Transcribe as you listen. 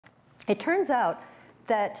It turns out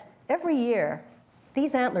that every year,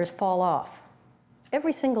 these antlers fall off,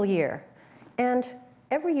 every single year. And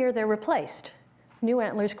every year they're replaced. New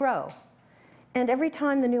antlers grow. And every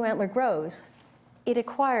time the new antler grows, it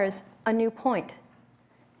acquires a new point.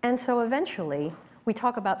 And so eventually, we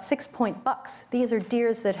talk about 6-point bucks. These are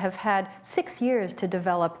deers that have had 6 years to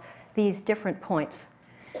develop these different points.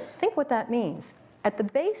 Think what that means. At the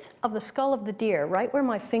base of the skull of the deer, right where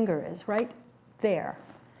my finger is, right there,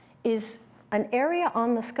 is an area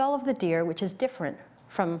on the skull of the deer which is different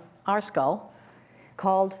from our skull,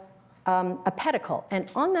 called a pedicle. And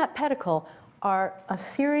on that pedicle are a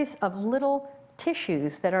series of little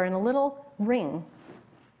tissues that are in a little ring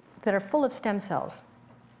that are full of stem cells.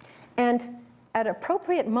 And at an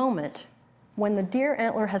appropriate moment, when the deer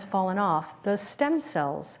antler has fallen off, those stem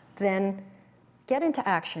cells then get into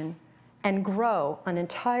action and grow an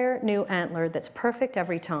entire new antler that's perfect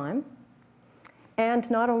every time.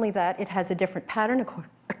 And not only that, it has a different pattern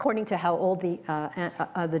according to how old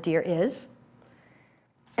the deer is.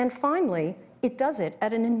 And finally, it does it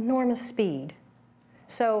at an enormous speed.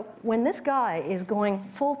 So when this guy is going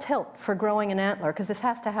full tilt for growing an antler, because this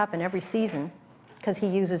has to happen every season, because he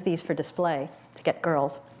uses these for display to get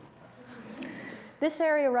girls, this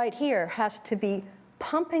area right here has to be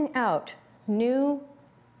pumping out new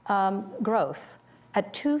growth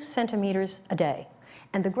at 2 centimeters a day.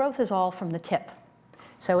 And the growth is all from the tip.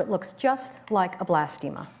 So it looks just like a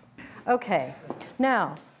blastema. OK,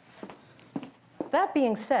 now, that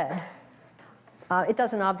being said, it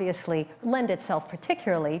doesn't obviously lend itself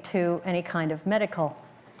particularly to any kind of medical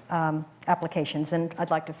applications. And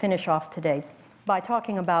I'd like to finish off today by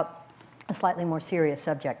talking about a slightly more serious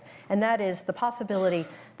subject. And that is the possibility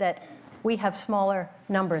that we have smaller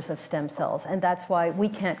numbers of stem cells. And that's why we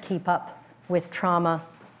can't keep up with trauma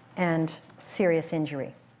and serious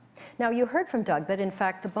injury. Now, you heard from Doug that, in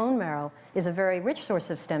fact, the bone marrow is a very rich source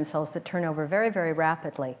of stem cells that turn over very, very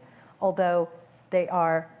rapidly, although they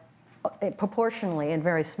are proportionally in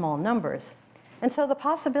very small numbers. And so the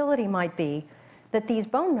possibility might be that these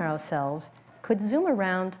bone marrow cells could zoom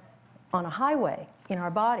around on a highway in our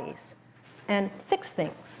bodies and fix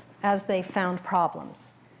things as they found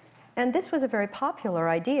problems. And this was a very popular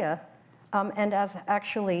idea and has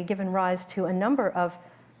actually given rise to a number of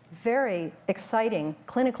very exciting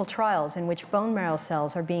clinical trials in which bone marrow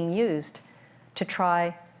cells are being used to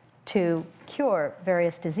try to cure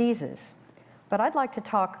various diseases. But I'd like to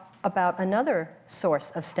talk about another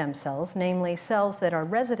source of stem cells, namely cells that are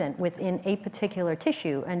resident within a particular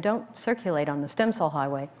tissue and don't circulate on the stem cell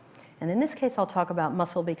highway. And in this case, I'll talk about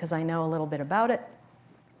muscle because I know a little bit about it.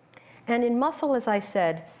 And in muscle, as I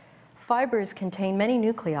said, fibers contain many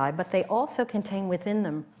nuclei, but they also contain within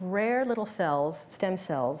them rare little cells, stem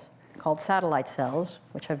cells, called satellite cells,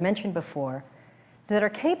 which I've mentioned before, that are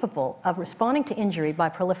capable of responding to injury by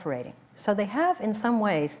proliferating. So they have, in some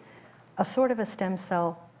ways, a sort of a stem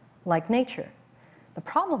cell-like nature. The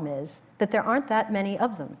problem is that there aren't that many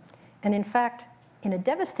of them. And in fact, in a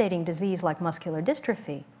devastating disease like muscular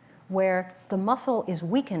dystrophy, where the muscle is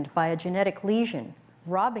weakened by a genetic lesion,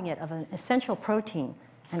 robbing it of an essential protein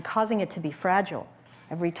and causing it to be fragile.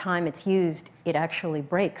 Every time it's used, it actually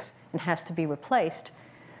breaks and has to be replaced.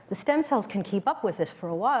 The stem cells can keep up with this for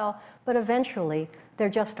a while, but eventually there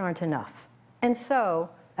just aren't enough. And so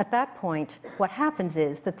at that point, what happens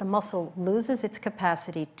is that the muscle loses its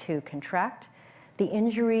capacity to contract. The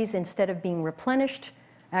injuries, instead of being replenished,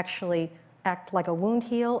 actually act like a wound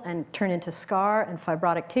heal and turn into scar and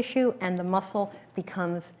fibrotic tissue, and the muscle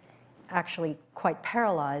becomes actually quite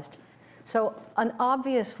paralyzed. So an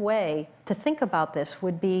obvious way to think about this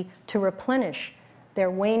would be to replenish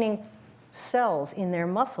their waning cells in their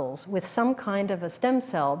muscles with some kind of a stem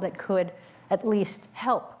cell that could at least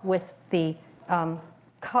help with the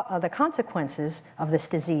consequences of this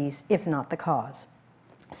disease, if not the cause.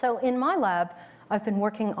 So in my lab, I've been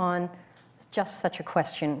working on just such a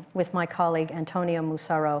question with my colleague Antonio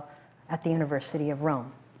Musaro at the University of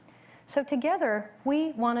Rome. So together,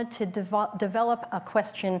 we wanted to develop a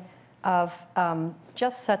question of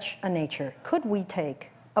just such a nature. Could we take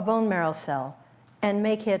a bone marrow cell and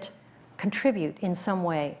make it contribute in some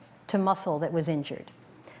way to muscle that was injured?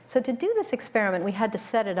 So to do this experiment, we had to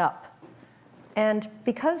set it up. And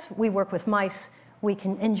because we work with mice, we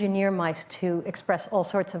can engineer mice to express all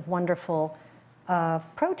sorts of wonderful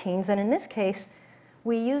proteins. And in this case,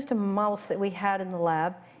 we used a mouse that we had in the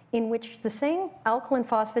lab in which the same alkaline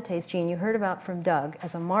phosphatase gene you heard about from Doug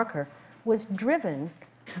as a marker was driven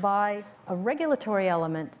by a regulatory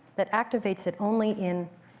element that activates it only in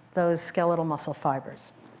those skeletal muscle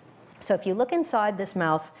fibers. So if you look inside this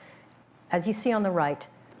mouse, as you see on the right,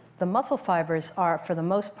 the muscle fibers are, for the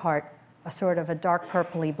most part, a sort of a dark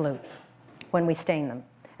purpley blue when we stain them.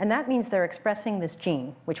 And that means they're expressing this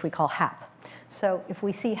gene, which we call HAP. So if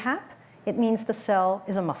we see HAP, it means the cell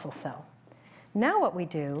is a muscle cell. Now what we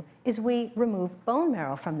do is we remove bone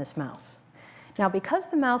marrow from this mouse. Now, because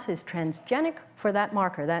the mouse is transgenic for that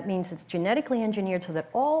marker, that means it's genetically engineered so that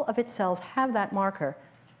all of its cells have that marker.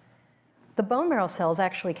 The bone marrow cells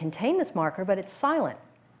actually contain this marker, but it's silent.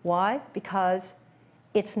 Why? Because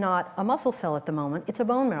it's not a muscle cell at the moment, it's a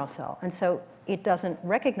bone marrow cell. And so it doesn't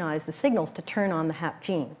recognize the signals to turn on the HAP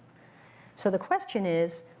gene. So the question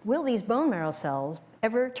is, will these bone marrow cells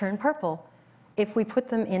ever turn purple if we put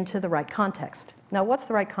them into the right context? Now, what's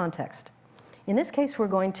the right context? In this case, we're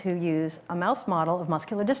going to use a mouse model of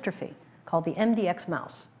muscular dystrophy called the MDX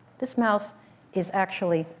mouse. This mouse is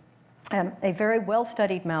actually a very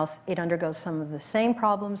well-studied mouse. It undergoes some of the same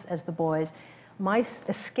problems as the boys. Mice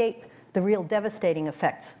escape the real devastating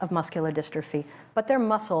effects of muscular dystrophy, but their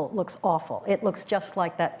muscle looks awful. It looks just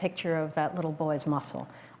like that picture of that little boy's muscle,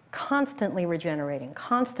 constantly regenerating,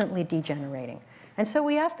 constantly degenerating. And so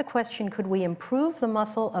we asked the question, could we improve the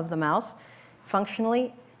muscle of the mouse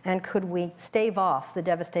functionally, and could we stave off the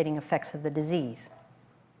devastating effects of the disease?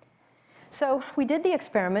 So we did the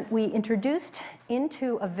experiment. We introduced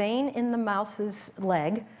into a vein in the mouse's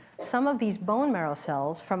leg some of these bone marrow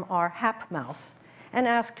cells from our HAP mouse and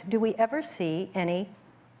asked, do we ever see any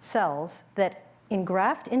cells that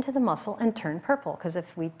engraft into the muscle and turn purple? Because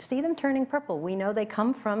if we see them turning purple, we know they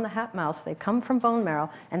come from the HAP mouse, they come from bone marrow,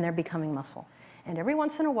 and they're becoming muscle. And every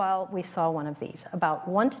once in a while, we saw one of these. About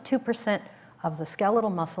 1 to 2% of the skeletal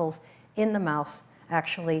muscles in the mouse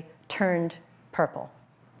actually turned purple.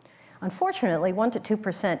 Unfortunately, 1 to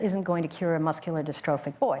 2% isn't going to cure a muscular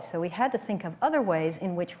dystrophic boy, so we had to think of other ways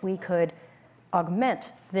in which we could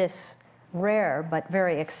augment this rare but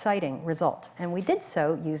very exciting result. And we did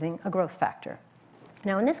so using a growth factor.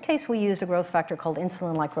 Now, in this case, we used a growth factor called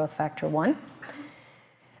insulin-like growth factor 1.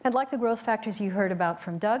 And like the growth factors you heard about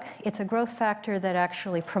from Doug, it's a growth factor that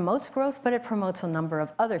actually promotes growth, but it promotes a number of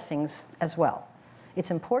other things as well. It's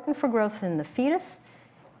important for growth in the fetus.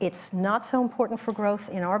 It's not so important for growth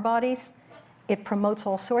in our bodies. It promotes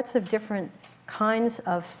all sorts of different kinds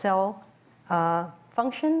of cell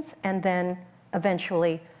functions, and then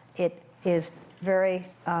eventually it is very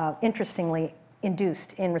interestingly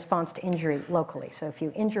induced in response to injury locally. So if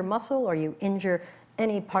you injure muscle or you injure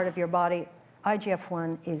any part of your body,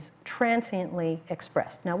 IGF-1 is transiently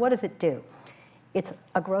expressed. Now, what does it do? It's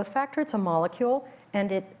a growth factor, it's a molecule,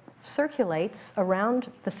 and it circulates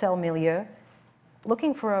around the cell milieu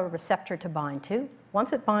looking for a receptor to bind to.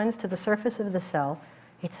 Once it binds to the surface of the cell,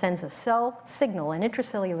 it sends a cell signal, an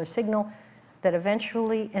intracellular signal, that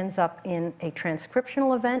eventually ends up in a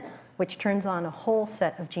transcriptional event, which turns on a whole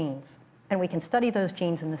set of genes. And we can study those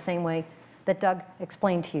genes in the same way that Doug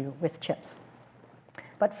explained to you with CHIPS.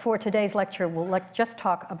 But for today's lecture, we'll just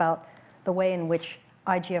talk about the way in which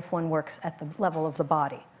IGF-1 works at the level of the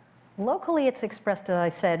body. Locally, it's expressed, as I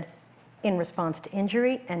said, in response to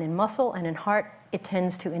injury, and in muscle and in heart, it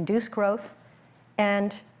tends to induce growth.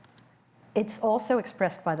 And it's also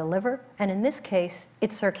expressed by the liver, and in this case,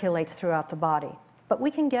 it circulates throughout the body. But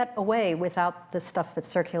we can get away without the stuff that's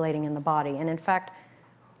circulating in the body. And in fact,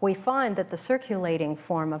 we find that the circulating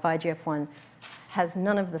form of IGF-1 has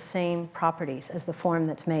none of the same properties as the form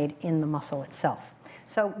that's made in the muscle itself.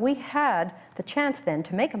 So we had the chance then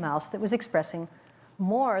to make a mouse that was expressing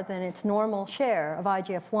more than its normal share of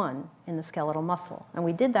IGF-1 in the skeletal muscle. And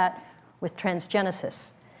we did that with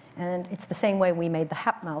transgenesis. And it's the same way we made the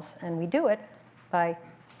HAP mouse. And we do it by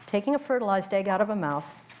taking a fertilized egg out of a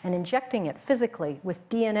mouse and injecting it physically with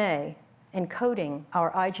DNA encoding our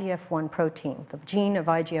IGF-1 protein. The gene of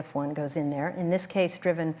IGF-1 goes in there, in this case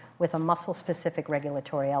driven with a muscle-specific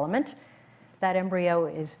regulatory element. That embryo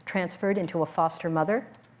is transferred into a foster mother,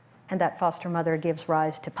 and that foster mother gives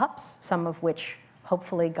rise to pups, some of which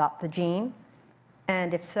hopefully got the gene.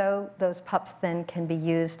 And if so, those pups then can be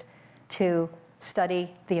used to study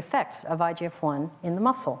the effects of IGF-1 in the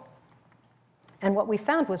muscle. And what we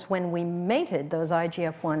found was when we mated those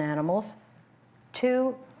IGF-1 animals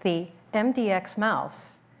to the MDX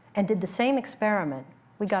mouse and did the same experiment,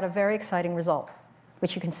 we got a very exciting result,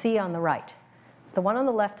 which you can see on the right. The one on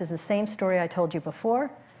the left is the same story I told you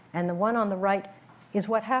before, and the one on the right is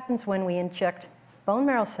what happens when we inject bone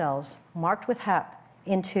marrow cells marked with HAP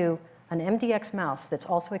into an MDX mouse that's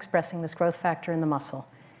also expressing this growth factor in the muscle,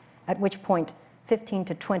 at which point 15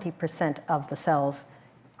 to 20% of the cells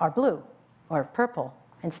are blue or purple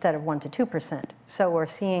instead of 1 to 2%. So we're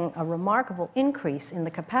seeing a remarkable increase in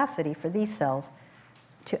the capacity for these cells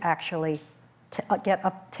to actually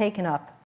get taken up